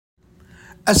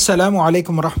Assalamu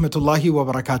alaikum wa rahmatullahi wa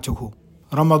barakatuhu.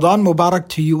 Ramadan Mubarak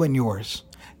to you and yours.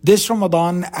 This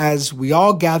Ramadan, as we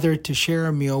all gather to share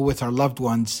a meal with our loved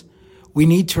ones, we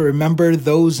need to remember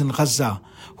those in Gaza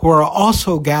who are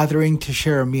also gathering to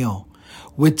share a meal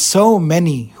with so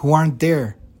many who aren't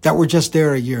there that were just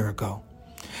there a year ago.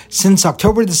 Since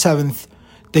October the 7th,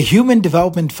 the Human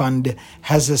Development Fund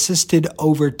has assisted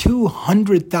over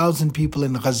 200,000 people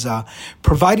in Gaza,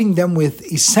 providing them with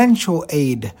essential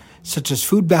aid such as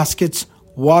food baskets,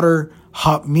 water,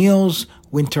 hot meals,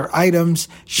 winter items,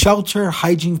 shelter,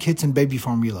 hygiene kits, and baby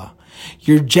formula.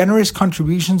 Your generous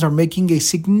contributions are making a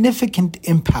significant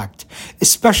impact,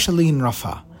 especially in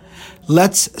Rafah.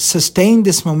 Let's sustain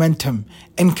this momentum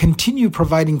and continue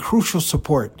providing crucial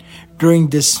support during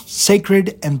this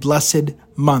sacred and blessed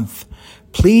month.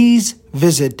 Please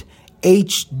visit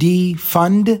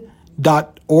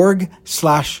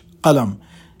hdfund.org/qalam.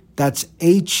 That's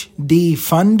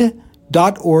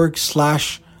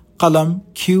hdfund.org/qalam,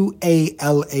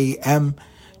 QALAM,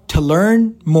 to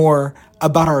learn more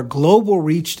about our global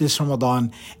reach this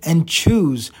Ramadan and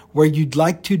choose where you'd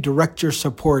like to direct your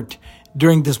support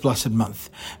during this blessed month.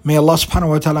 May Allah subhanahu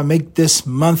wa ta'ala make this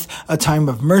month a time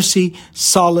of mercy,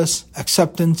 solace,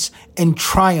 acceptance, and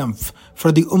triumph for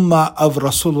the ummah of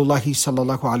Rasulullah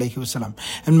sallallahu alayhi wasallam.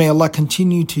 And may Allah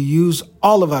continue to use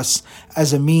all of us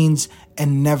as a means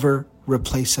and never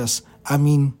replace us.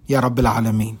 Ameen ya Rabbil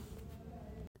Alameen.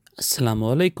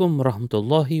 Assalamu alaikum wa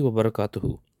rahmatullahi wa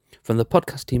barakatuhu. From the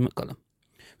podcast team at Qalam,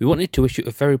 we wanted to wish you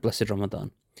a very blessed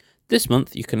Ramadan. This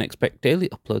month you can expect daily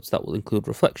uploads that will include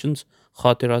reflections,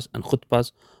 khatiras and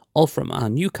khutbahs, all from our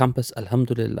new campus,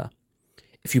 Alhamdulillah.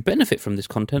 If you benefit from this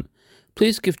content,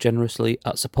 please give generously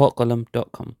at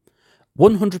supportqalam.com.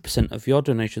 100% of your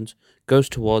donations goes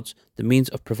towards the means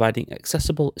of providing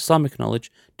accessible Islamic knowledge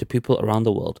to people around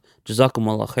the world.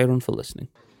 Jazakumullah khairun for listening.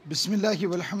 Bismillahi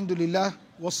walhamdulillah,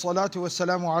 wassalatu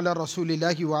wassalamu ala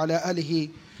rasulillahi wa ala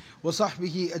alihi wa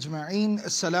sahbihi ajma'een.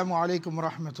 Assalamu alaikum wa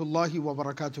rahmatullahi wa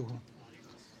barakatuhu.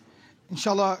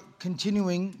 Inshallah,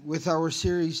 continuing with our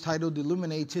series titled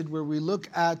Illuminated, where we look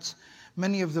at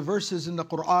many of the verses in the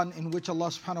Quran in which Allah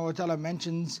subhanahu wa ta'ala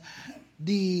mentions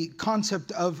the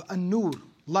concept of an-nur,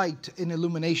 light and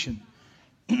illumination.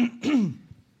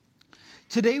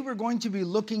 Today we're going to be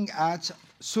looking at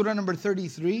Surah number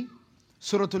 33,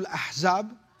 Surah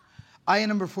Al-Ahzab, ayah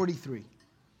number 43.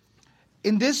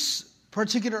 In this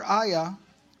particular ayah,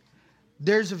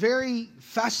 there's a very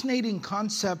fascinating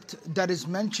concept that is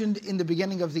mentioned in the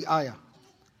beginning of the ayah.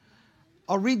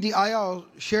 I'll read the ayah, I'll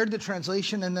share the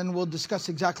translation, and then we'll discuss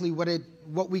exactly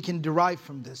what we can derive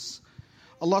from this.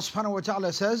 Allah subhanahu wa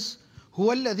ta'ala says,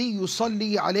 هُوَ الَّذِي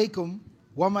يُصَلِّي عَلَيْكُمْ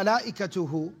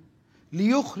وَمَلَائِكَتُهُ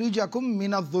لِيُخْرِجَكُمْ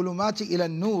مِنَ الظُّلُمَاتِ إِلَى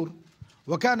النُّورِ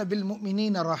وَكَانَ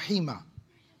بِالْمُؤْمِنِينَ رَحِيمًا.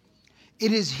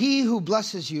 It is He who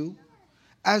blesses you,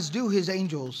 as do His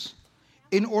angels,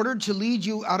 in order to lead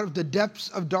you out of the depths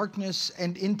of darkness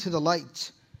and into the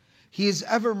light. He is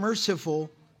ever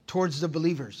merciful towards the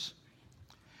believers.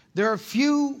 There are a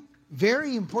few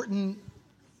very important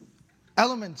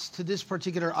elements to this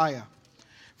particular ayah.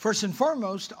 First and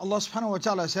foremost, Allah subhanahu wa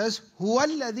ta'ala says, هُوَ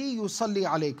الَّذِي يُصَلِّي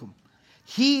عَلَيْكُمْ.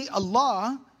 He,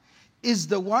 Allah, is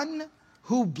the one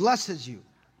who blesses you.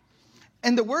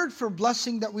 And the word for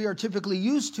blessing that we are typically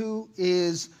used to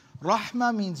is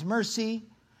rahmah, means mercy,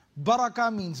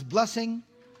 barakah means blessing.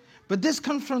 But this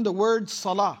comes from the word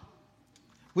salah,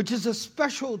 which is a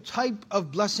special type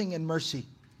of blessing and mercy.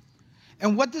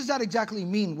 And what does that exactly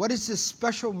mean? What is this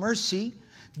special mercy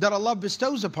that Allah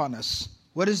bestows upon us?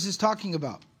 What is this talking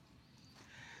about?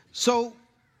 So,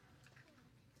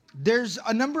 there's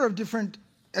a number of different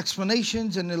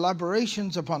explanations and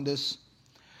elaborations upon this.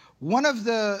 One of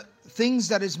the things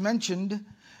that is mentioned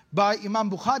by Imam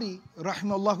Bukhari,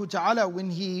 rahimahullah ta'ala, when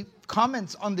he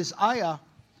comments on this ayah,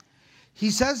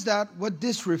 he says that what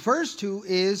this refers to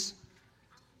is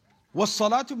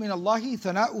وَالصَّلَاةُ مِنَ اللَّهِ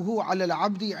ثَنَاؤُهُ عَلَى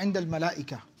الْعَبْدِ عِنْدَ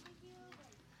الْمَلَائِكَةِ.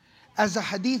 As the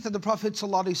hadith of the Prophet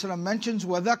ﷺ mentions,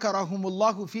 وَذَكَرَهُمُ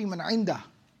اللَّهُ فِي مَنْ عِنْدَهُ.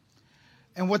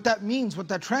 And what that means, what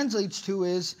that translates to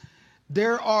is,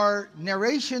 there are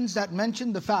narrations that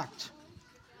mention the fact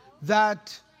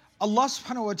that Allah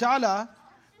subhanahu wa ta'ala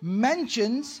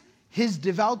mentions His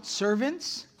devout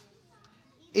servants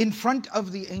in front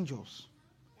of the angels.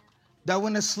 That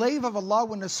when a slave of Allah,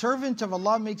 when a servant of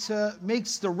Allah makes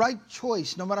the right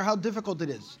choice, no matter how difficult it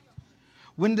is,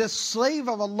 when the slave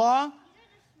of Allah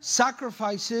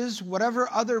sacrifices whatever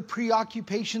other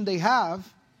preoccupation they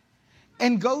have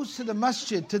and goes to the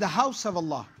masjid, to the house of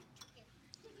Allah,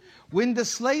 when the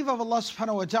slave of Allah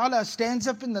subhanahu wa ta'ala stands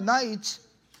up in the night,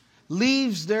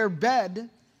 leaves their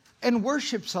bed and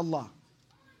worships Allah,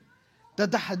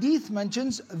 that the hadith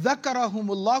mentions ذَكَرَهُمُ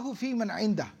اللَّهُ فِي مَنْ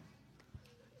عِنْدَهُ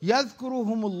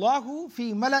يَذْكُرُهُمُ اللَّهُ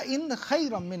فِي مَلَئٍ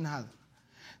خَيْرًا مِنْ هَذَا.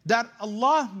 That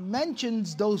Allah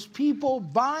mentions those people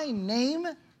by name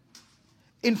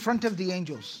in front of the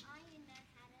angels.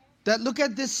 That look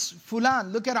at this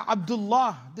Fulan, look at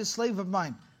Abdullah, this slave of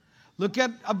mine. Look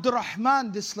at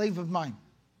Abdurrahman, this slave of mine.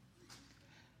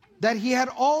 That he had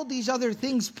all these other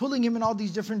things pulling him in all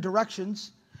these different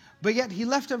directions, but yet he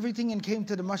left everything and came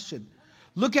to the masjid.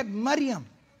 Look at Maryam.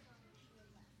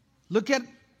 Look at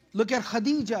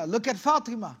Khadija, look at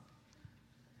Fatima.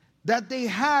 That they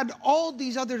had all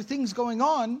these other things going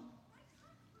on,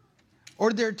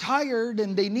 or they're tired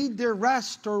and they need their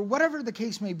rest, or whatever the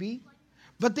case may be,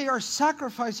 but they are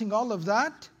sacrificing all of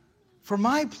that for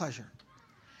my pleasure.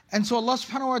 And so Allah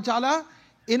subhanahu wa ta'ala,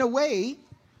 in a way,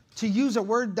 to use a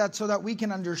word that so that we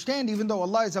can understand, even though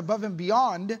Allah is above and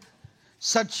beyond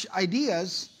such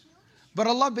ideas, but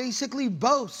Allah basically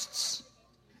boasts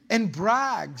and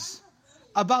brags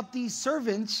about these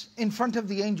servants in front of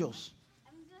the angels.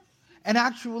 And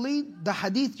actually, the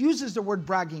hadith uses the word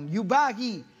bragging.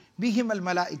 Yubahi bihim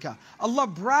al-malaika. Allah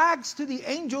brags to the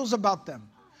angels about them.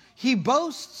 He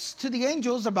boasts to the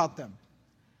angels about them.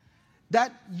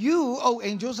 That you, O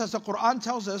angels, as the Quran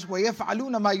tells us,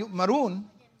 وَيَفْعَلُونَ مَا يُؤْمَرُونَ,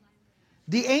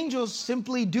 the angels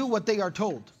simply do what they are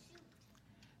told.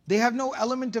 They have no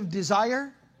element of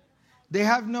desire. They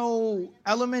have no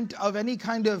element of any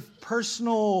kind of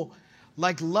personal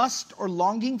lust or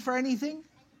longing for anything.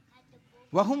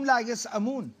 وَهُمْ لَا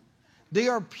يَسْأَمُونَ. They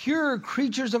are pure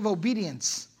creatures of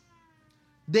obedience.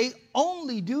 They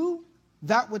only do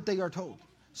that what they are told.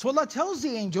 So Allah tells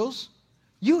the angels,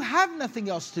 you have nothing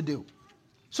else to do.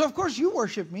 So of course you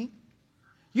worship me.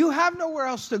 You have nowhere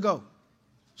else to go.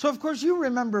 So of course you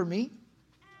remember me.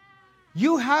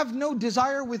 You have no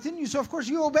desire within you, so of course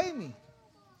you obey me.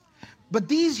 But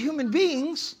these human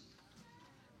beings,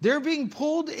 they're being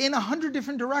pulled in 100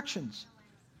 different directions.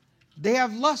 They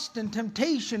have lust and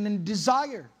temptation and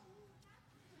desire.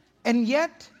 And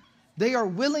yet, they are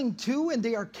willing to and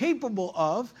they are capable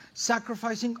of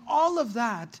sacrificing all of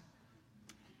that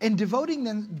and devoting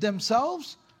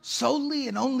themselves solely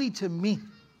and only to me.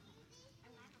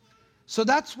 So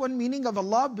that's one meaning of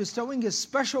Allah bestowing His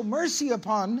special mercy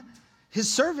upon His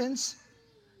servants,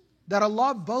 that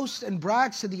Allah boasts and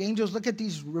brags to the angels, look at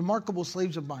these remarkable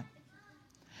slaves of mine.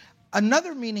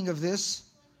 Another meaning of this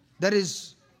that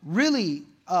is really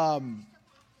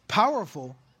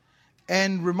powerful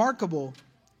and remarkable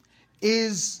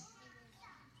is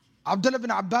Abdullah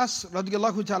bin Abbas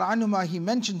radiallahu ta'ala anhuma, he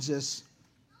mentions this,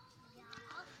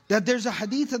 that there's a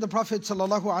hadith of the Prophet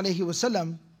sallallahu alaihi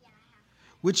wasallam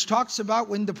which talks about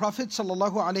when the Prophet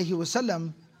sallallahu alaihi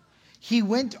wasallam, he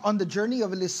went on the journey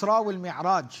of Al-Isra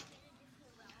wal-Mi'raj.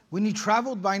 When he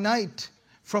traveled by night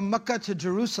from Mecca to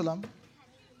Jerusalem,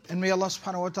 and may Allah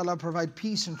subhanahu wa ta'ala provide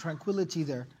peace and tranquility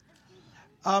there.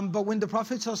 But when the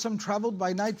Prophet ﷺ traveled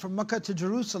by night from Mecca to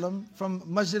Jerusalem, from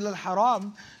Masjid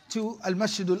al-Haram to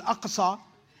Al-Masjid al-Aqsa,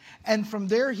 and from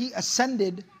there he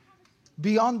ascended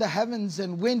beyond the heavens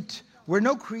and went where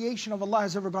no creation of Allah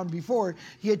has ever gone before.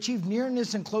 He achieved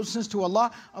nearness and closeness to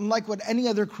Allah, unlike what any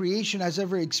other creation has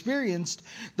ever experienced.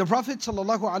 The Prophet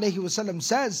ﷺ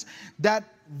says that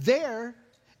there,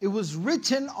 it was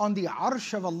written on the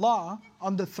arsh of Allah,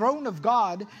 on the throne of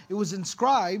God, it was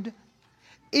inscribed,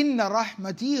 Inna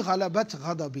rahmati ghalabat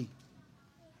ghadabi.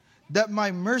 That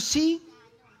my mercy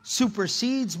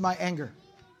supersedes my anger.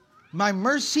 My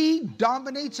mercy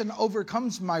dominates and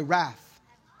overcomes my wrath.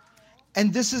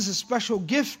 And this is a special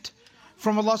gift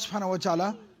from Allah subhanahu wa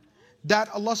ta'ala that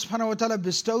Allah subhanahu wa ta'ala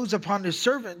bestows upon His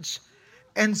servants.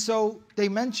 And so they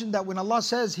mentioned that when Allah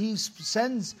says He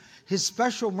sends His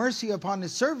special mercy upon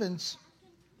His servants,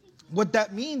 what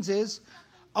that means is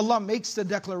Allah makes the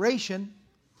declaration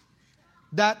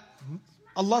that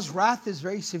Allah's wrath is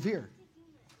very severe.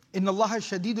 Inna Allaha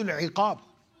shadidul iqab.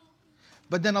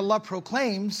 But then Allah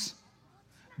proclaims,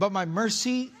 but my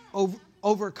mercy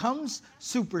overcomes,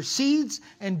 supersedes,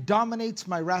 and dominates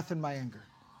my wrath and my anger.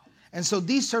 And so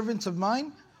these servants of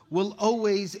mine will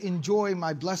always enjoy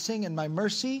my blessing and my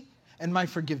mercy and my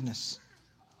forgiveness.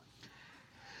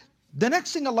 The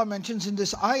next thing Allah mentions in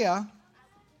this ayah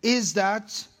is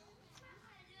that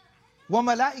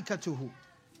وَمَلَائِكَتُهُ,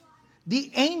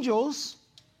 the angels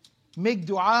make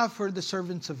dua for the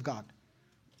servants of God.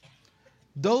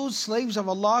 Those slaves of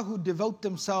Allah who devote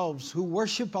themselves, who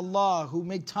worship Allah, who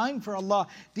make time for Allah,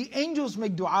 the angels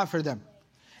make dua for them.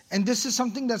 And this is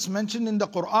something that's mentioned in the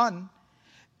Quran.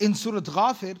 In Surah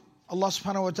Ghafir, Allah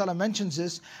subhanahu wa ta'ala mentions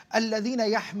this,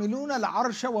 الَّذِينَ يَحْمِلُونَ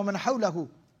الْعَرْشَ وَمَنْ حَوْلَهُ.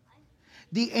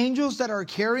 The angels that are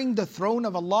carrying the throne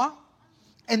of Allah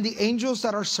and the angels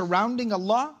that are surrounding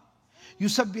Allah,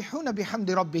 يُسَبِّحُونَ بِحَمْدِ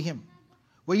رَبِّهِمْ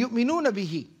وَيُؤْمِنُونَ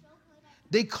بِهِ.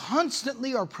 They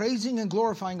constantly are praising and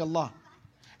glorifying Allah.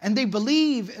 And they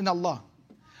believe in Allah.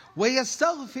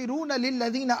 وَيَسْتَغْفِرُونَ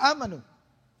لِلَّذِينَ آمَنُوا.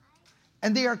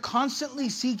 And they are constantly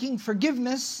seeking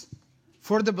forgiveness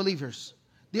for the believers.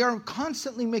 They are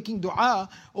constantly making dua,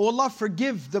 oh Allah,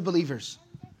 forgive the believers.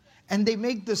 And they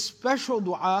make the special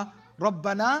dua,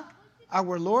 رَبَّنَا,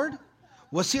 our Lord,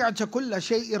 وَسِعْتَ كُلَّ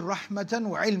شَيْءٍ رَحْمَةً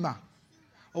وَعِلْمًا.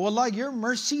 Oh Allah, your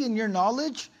mercy and your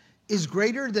knowledge is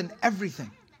greater than everything.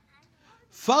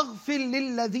 فَاغْفِرْ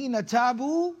لِلَّذِينَ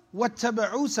تَابُوا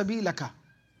وَاتَّبَعُوا سَبِيلَكَ.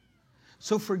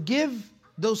 So forgive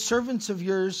those servants of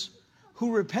yours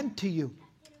who repent to you.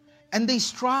 And they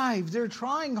strive, they're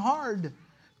trying hard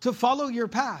to follow your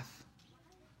path,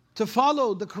 to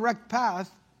follow the correct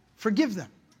path. Forgive them.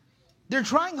 They're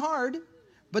trying hard,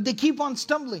 but they keep on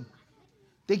stumbling.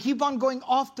 They keep on going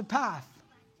off the path.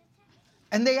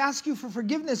 And they ask you for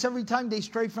forgiveness every time they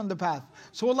stray from the path.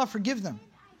 So Allah, forgive them.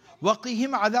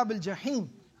 وَقِهِمْ عَذَابَ الْجَحِيمِ.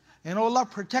 And Allah,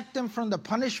 protect them from the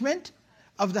punishment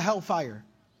of the hellfire.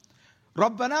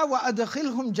 رَبَّنَا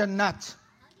وَأَدْخِلْهُمْ جَنَّاتٍ.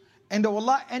 And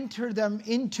Allah, enter them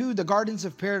into the gardens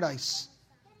of paradise.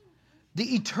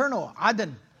 The eternal,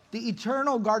 Adan, the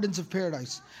eternal gardens of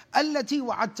paradise. الَّتِي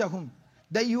وَعَدْتَهُمْ.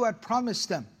 That you had promised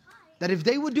them. That if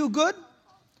they would do good,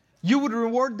 you would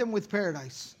reward them with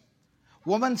paradise.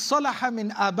 وَمَنْ صَلَحَ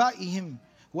مِنْ آبَائِهِمْ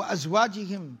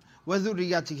وَأَزْوَاجِهِمْ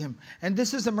وَذُرِّيَّاتِهِمْ. And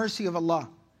this is the mercy of Allah.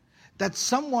 That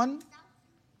someone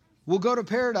will go to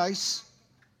paradise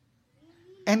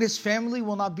and his family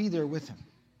will not be there with him.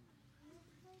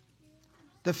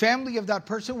 The family of that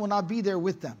person will not be there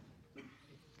with them.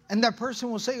 And that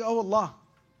person will say, oh Allah,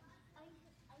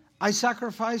 I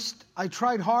sacrificed, I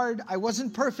tried hard, I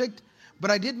wasn't perfect,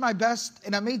 but I did my best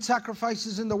and I made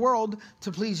sacrifices in the world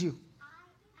to please you.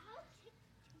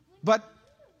 But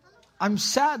I'm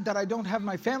sad that I don't have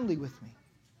my family with me.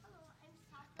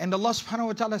 And Allah subhanahu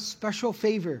wa ta'ala's special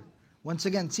favor, once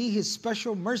again, see His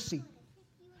special mercy,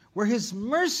 where His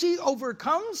mercy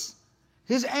overcomes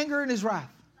His anger and His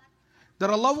wrath. That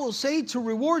Allah will say to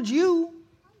reward you,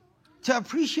 to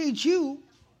appreciate you,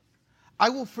 I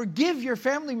will forgive your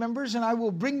family members and I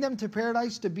will bring them to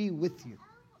paradise to be with you.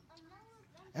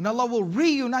 And Allah will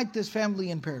reunite this family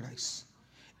in paradise.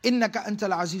 إِنَّكَ أَنْتَ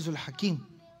الْعَزِيزُ الْحَكِيمُ.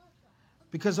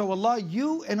 Because, oh Allah,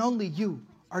 you and only you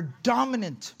are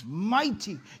dominant,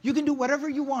 mighty. You can do whatever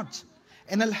you want.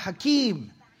 And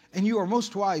Al-Hakim, and you are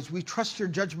most wise. We trust your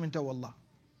judgment, O Allah.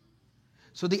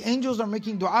 So the angels are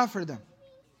making dua for them.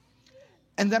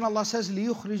 And then Allah says,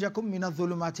 لِيُخْرِجَكُم مِّنَ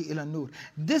الظُّلُمَاتِ إِلَى النُّورِ.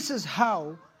 This is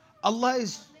how Allah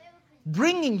is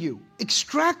bringing you,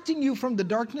 extracting you from the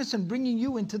darkness and bringing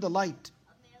you into the light.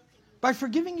 By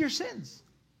forgiving your sins.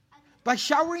 By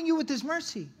showering you with His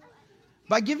mercy.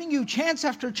 By giving you chance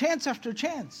after chance after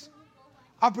chance.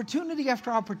 Opportunity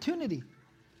after opportunity.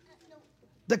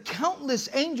 The countless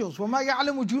angels. وَمَا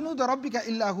يَعْلَمُ جُنُودَ رَبِّكَ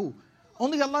إِلَّا هُ.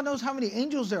 Only Allah knows how many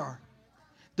angels there are.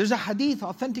 There's a hadith,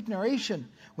 authentic narration.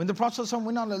 When the Prophet ﷺ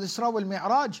went on Al-Isra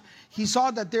wal-Mi'raj, he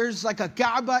saw that there's like a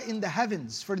Kaaba in the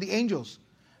heavens for the angels.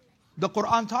 The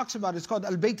Quran talks about it. It's called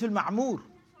Al-Bayt al-Ma'mur.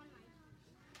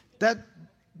 That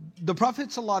the Prophet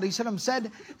ﷺ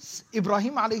said,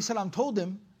 Ibrahim ﷺ told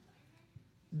him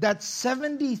that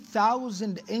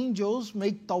 70,000 angels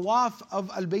make tawaf of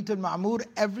Al-Bayt al-Ma'mur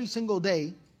every single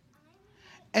day.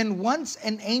 And once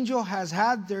an angel has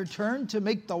had their turn to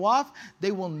make tawaf,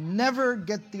 they will never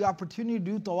get the opportunity to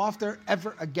do tawaf there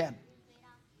ever again.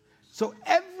 So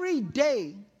every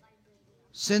day,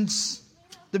 since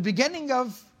the beginning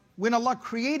of when Allah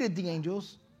created the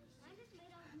angels,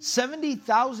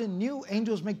 70,000 new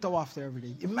angels make tawaf there every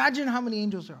day. Imagine how many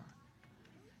angels there are.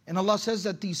 And Allah says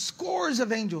that these scores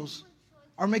of angels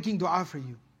are making dua for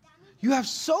you. You have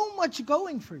so much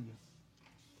going for you.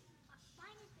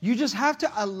 You just have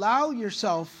to allow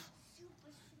yourself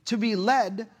to be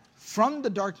led from the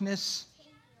darkness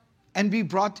and be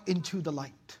brought into the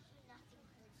light.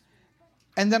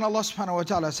 And then Allah subhanahu wa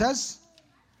ta'ala says,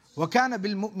 وَكَانَ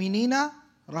بِالْمُؤْمِنِينَ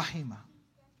رَحِيمًا.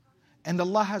 And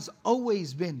Allah has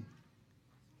always been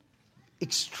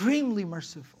extremely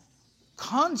merciful,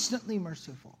 constantly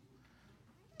merciful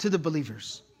to the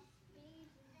believers.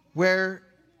 Where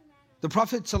the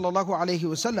Prophet sallallahu alaihi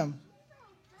wasallam,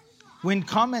 when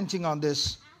commenting on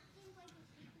this,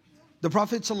 the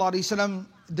Prophet ﷺ,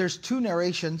 there's two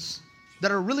narrations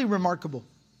that are really remarkable.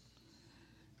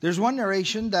 There's one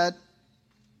narration that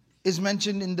is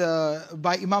mentioned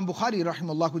by Imam Bukhari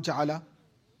rahimahullah ta'ala,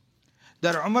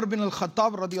 that Umar bin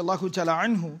al-Khattab radiyallahu ta'ala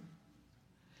anhu,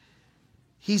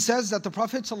 he says that the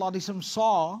Prophet ﷺ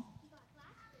saw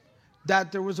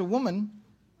that there was a woman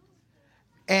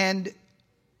And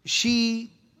she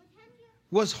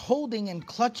was holding and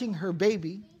clutching her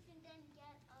baby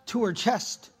to her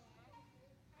chest.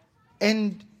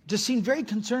 And just seemed very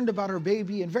concerned about her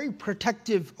baby and very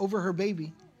protective over her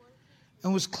baby.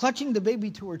 And was clutching the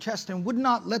baby to her chest and would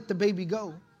not let the baby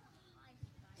go.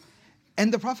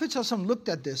 And the Prophet ﷺ looked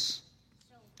at this.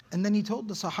 And then he told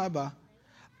the Sahaba,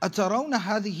 أَتَرَوْنَ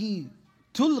هَذِهِ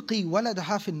تُلْقِي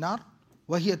وَلَدَهَا فِي النَّارِ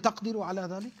وَهِيَ تَقْدِرُ عَلَى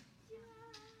ذَلِكَ.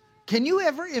 Can you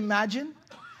ever imagine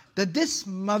that this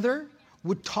mother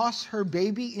would toss her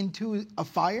baby into a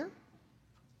fire?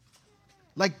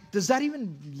 Like, does that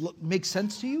even make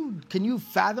sense to you? Can you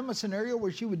fathom a scenario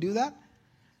where she would do that?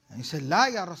 And he said, La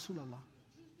ya Rasulullah.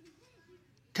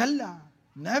 Kalla,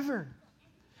 never.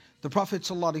 The Prophet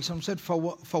ﷺ said,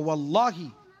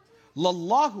 فَوَاللَّهِ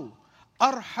لَاللَّهُ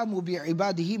أَرْحَمُ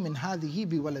بِعِبَادِهِ مِنْ هَذِهِ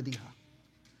بِوَلَدِهَا.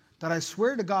 That I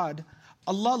swear to God,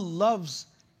 Allah loves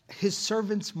His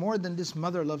servants more than this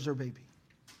mother loves her baby.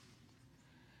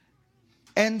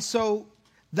 And so,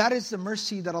 that is the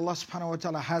mercy that Allah subhanahu wa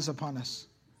ta'ala has upon us.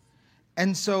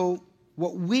 And so,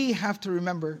 what we have to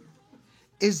remember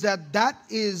is that that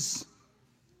is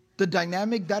the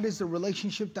dynamic, that is the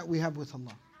relationship that we have with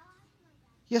Allah.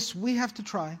 Yes, we have to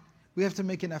try. We have to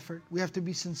make an effort. We have to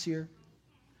be sincere.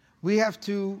 We have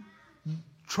to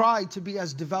try to be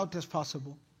as devout as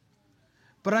possible.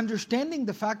 But understanding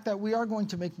the fact that we are going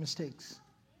to make mistakes.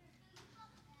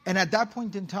 And at that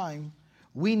point in time,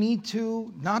 we need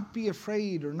to not be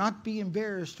afraid or not be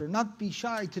embarrassed or not be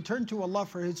shy to turn to Allah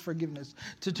for His forgiveness,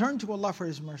 to turn to Allah for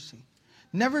His mercy.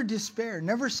 Never despair,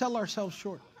 never sell ourselves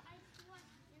short.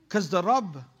 Because the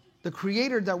Rabb, the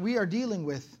Creator that we are dealing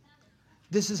with,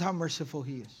 this is how merciful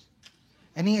He is.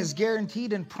 And He has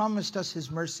guaranteed and promised us His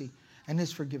mercy and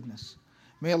His forgiveness.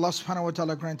 May Allah subhanahu wa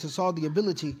ta'ala grant us all the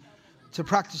ability to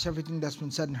practice everything that's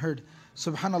been said and heard.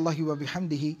 Subhanallahi wa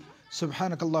bihamdihi.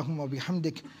 Subhanakallahumma wa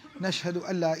bihamdik. Nashhadu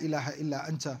an la ilaha illa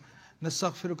anta.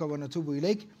 Nastaghfiruka wa natubu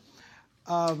ilayk.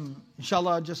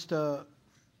 Inshallah, just a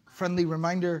friendly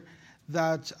reminder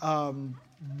that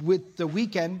with the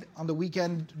weekend, on the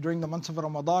weekend during the months of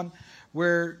Ramadan,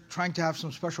 we're trying to have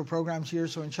some special programs here.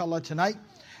 So inshallah tonight,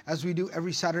 as we do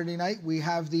every Saturday night, we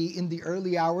have in the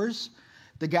early hours,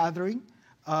 the gathering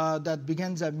that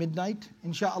begins at midnight,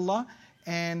 inshallah.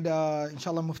 And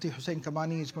inshallah, Mufti Hussain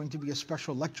Kamani is going to be a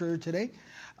special lecturer today.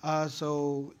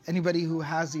 So anybody who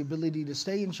has the ability to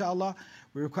stay, inshallah,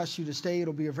 we request you to stay.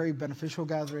 It'll be a very beneficial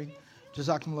gathering.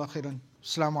 Jazakumullah khairan.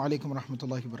 Assalamu alaikum wa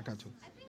rahmatullahi wa barakatuh.